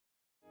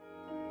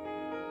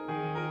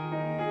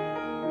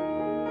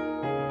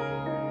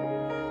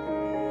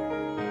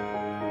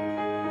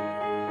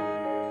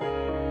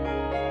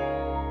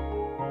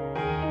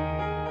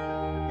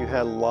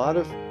had a lot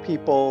of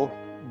people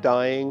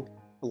dying,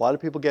 a lot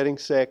of people getting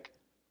sick,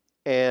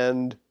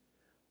 and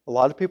a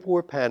lot of people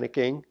were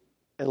panicking,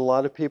 and a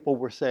lot of people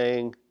were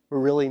saying, we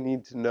really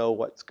need to know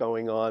what's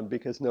going on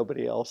because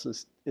nobody else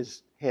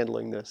is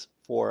handling this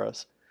for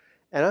us.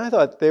 And I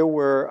thought there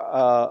were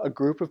a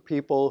group of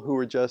people who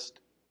were just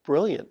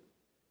brilliant,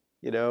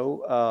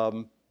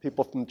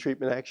 people from the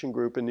Treatment Action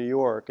Group in New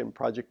York and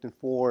Project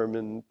Inform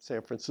in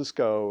San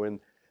Francisco, and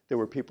there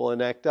were people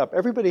in ACT UP.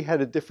 Everybody had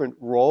a different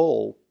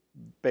role,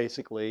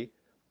 basically,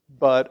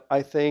 but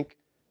I think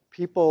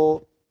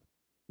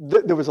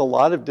there was a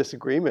lot of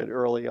disagreement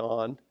early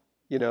on,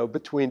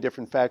 between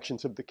different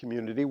factions of the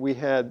community.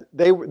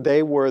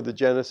 They were the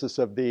genesis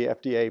of the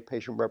FDA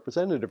patient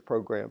representative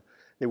program.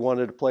 They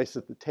wanted a place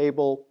at the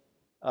table.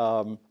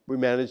 We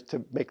managed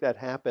to make that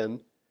happen.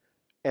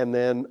 And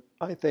then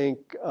I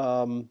think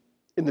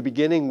in the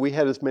beginning, we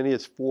had as many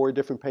as 4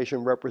 different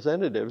patient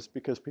representatives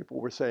because people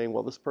were saying,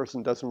 well, this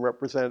person doesn't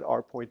represent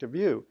our point of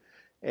view.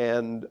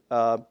 And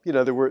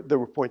there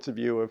were points of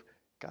view of,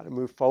 got to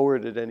move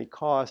forward at any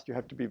cost. You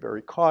have to be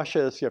very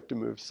cautious. You have to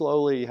move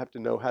slowly. You have to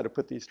know how to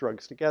put these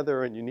drugs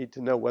together, and you need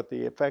to know what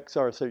the effects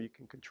are so you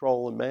can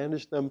control and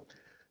manage them.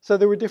 So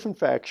there were different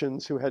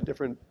factions who had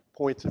different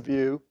points of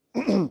view.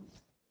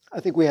 I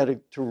think we had a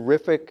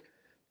terrific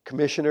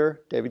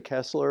commissioner, David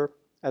Kessler,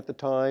 at the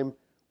time,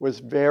 was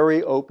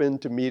very open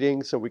to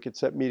meetings, so we could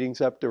set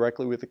meetings up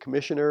directly with the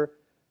commissioner.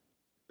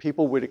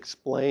 People would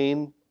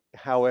explain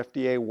how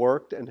FDA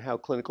worked and how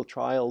clinical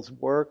trials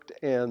worked,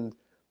 and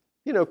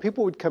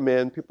people would come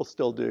in, people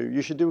still do,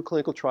 you should do a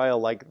clinical trial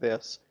like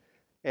this.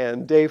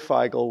 And Dave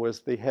Feigl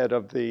was the head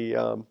of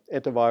the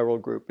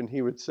antiviral group, and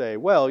he would say,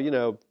 well,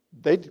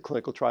 they did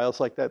clinical trials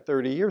like that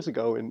 30 years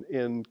ago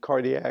in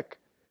cardiac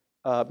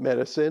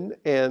medicine,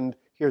 and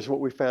here's what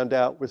we found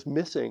out was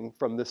missing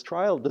from this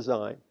trial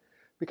design.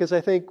 Because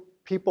I think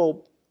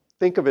people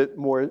think of it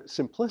more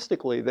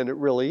simplistically than it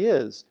really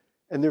is.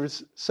 And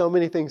there's so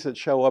many things that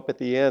show up at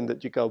the end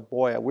that you go,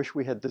 boy, I wish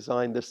we had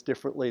designed this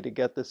differently to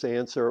get this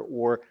answer,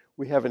 or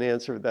we have an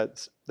answer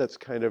that's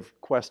kind of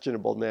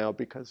questionable now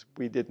because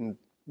we didn't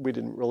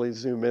really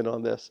zoom in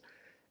on this.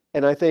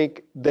 And I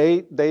think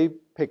they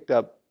picked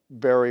up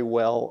very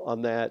well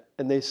on that,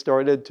 and they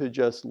started to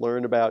just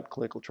learn about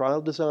clinical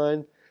trial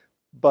design,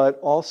 but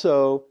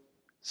also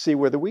see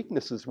where the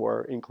weaknesses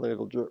were in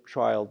clinical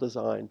trial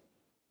design.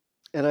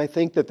 And I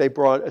think that they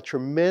brought a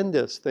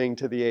tremendous thing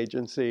to the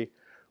agency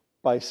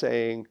by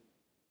saying,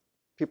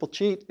 people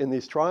cheat in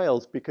these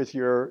trials because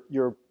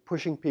you're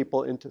pushing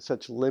people into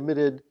such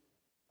limited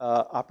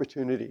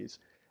opportunities.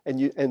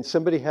 And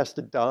somebody has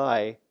to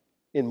die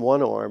in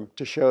one arm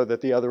to show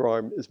that the other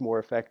arm is more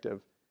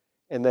effective.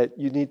 And that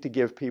you need to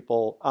give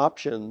people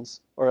options,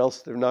 or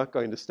else they're not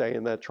going to stay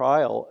in that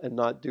trial and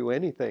not do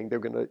anything. They're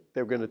going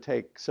to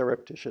take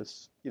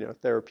surreptitious,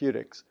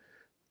 therapeutics.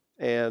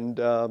 And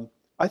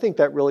I think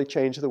that really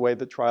changed the way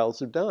that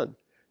trials are done.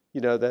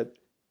 That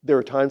there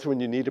are times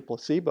when you need a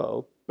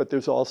placebo, but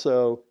there's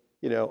also,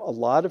 a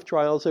lot of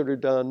trials that are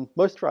done.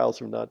 Most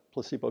trials are not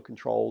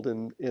placebo-controlled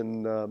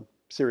in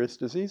serious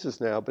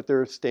diseases now, but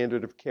they're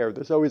standard of care.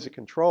 There's always a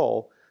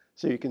control,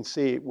 so you can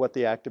see what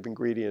the active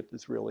ingredient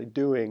is really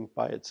doing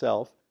by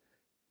itself.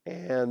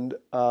 And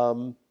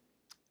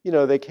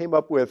they came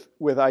up with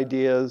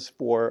ideas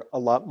for a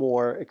lot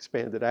more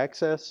expanded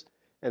access.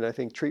 And I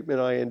think treatment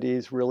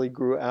INDs really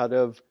grew out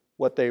of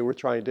what they were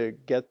trying to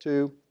get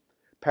to.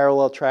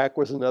 Parallel track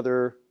was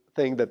another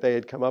thing that they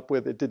had come up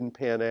with. It didn't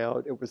pan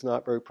out. It was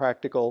not very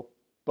practical.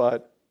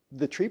 But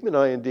the treatment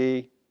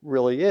IND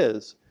really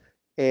is.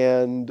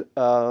 And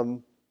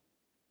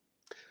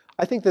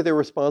I think that they're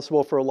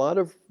responsible for a lot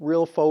of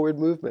real forward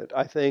movement.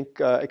 I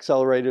think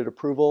accelerated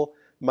approval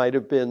might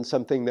have been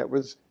something that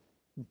was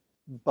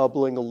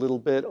bubbling a little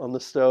bit on the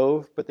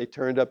stove, but they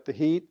turned up the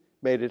heat,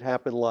 made it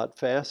happen a lot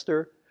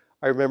faster.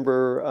 I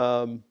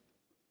remember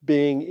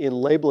being in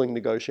labeling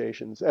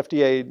negotiations.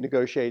 FDA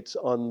negotiates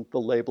on the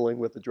labeling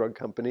with the drug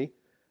company,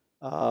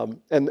 and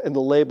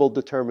the label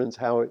determines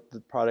how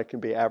the product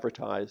can be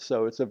advertised.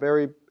 So it's a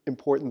very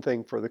important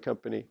thing for the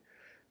company.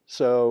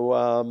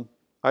 So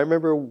I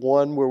remember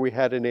one where we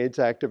had an AIDS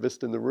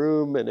activist in the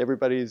room, and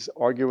everybody's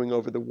arguing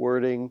over the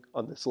wording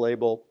on this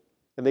label,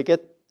 and they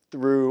get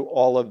through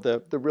all of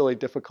the really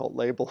difficult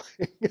labeling,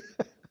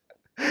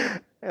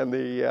 and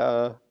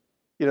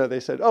they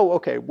said, "Oh,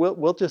 okay,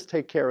 we'll just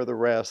take care of the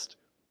rest.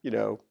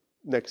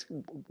 Next,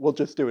 we'll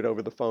just do it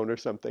over the phone or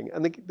something."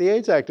 And the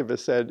AIDS activist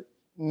said,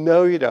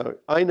 "No, you don't.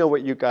 I know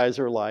what you guys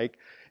are like.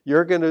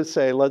 You're going to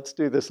say, let's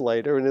do this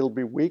later, and it'll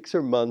be weeks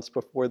or months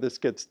before this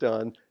gets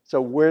done.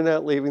 So we're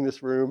not leaving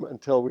this room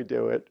until we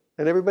do it."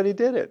 And everybody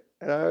did it.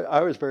 And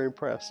I was very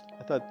impressed.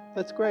 I thought,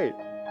 that's great.